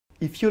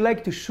If you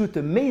like to shoot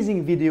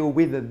amazing video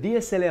with a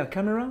DSLR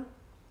camera,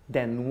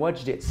 then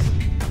watch this.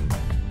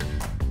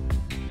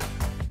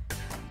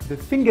 The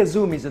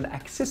FINGAZOOM is an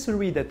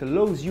accessory that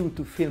allows you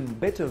to film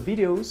better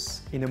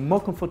videos in a more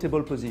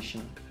comfortable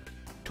position.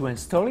 To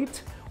install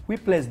it, we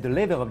place the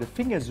lever of the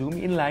FINGAZOOM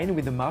in line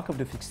with the mark of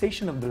the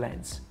fixation of the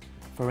lens.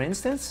 For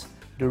instance,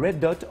 the red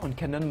dot on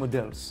Canon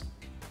models.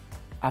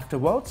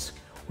 Afterwards,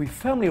 we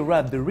firmly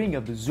wrap the ring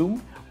of the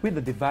zoom with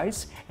the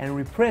device and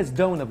we press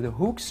down of the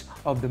hooks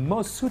of the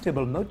most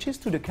suitable notches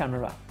to the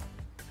camera.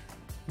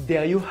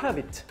 There you have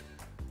it!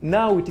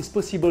 Now it is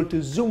possible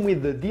to zoom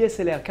with the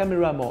DSLR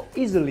camera more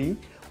easily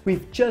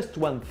with just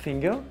one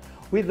finger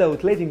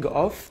without letting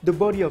off the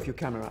body of your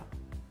camera.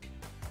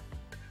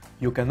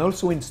 You can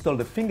also install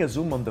the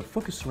FINGAZOOM on the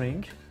focus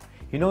ring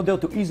in order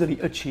to easily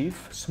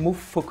achieve smooth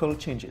focal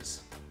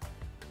changes.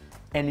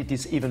 And it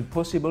is even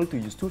possible to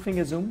use two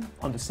FINGAZOOM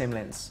on the same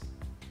lens.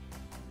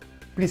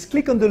 Please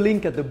click on the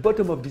link at the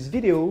bottom of this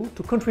video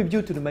to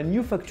contribute to the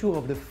manufacture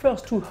of the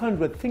first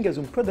 200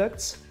 FINGAZOOM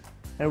products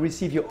and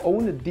receive your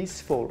own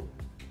this fall.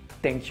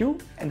 Thank you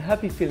and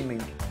happy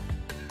filming!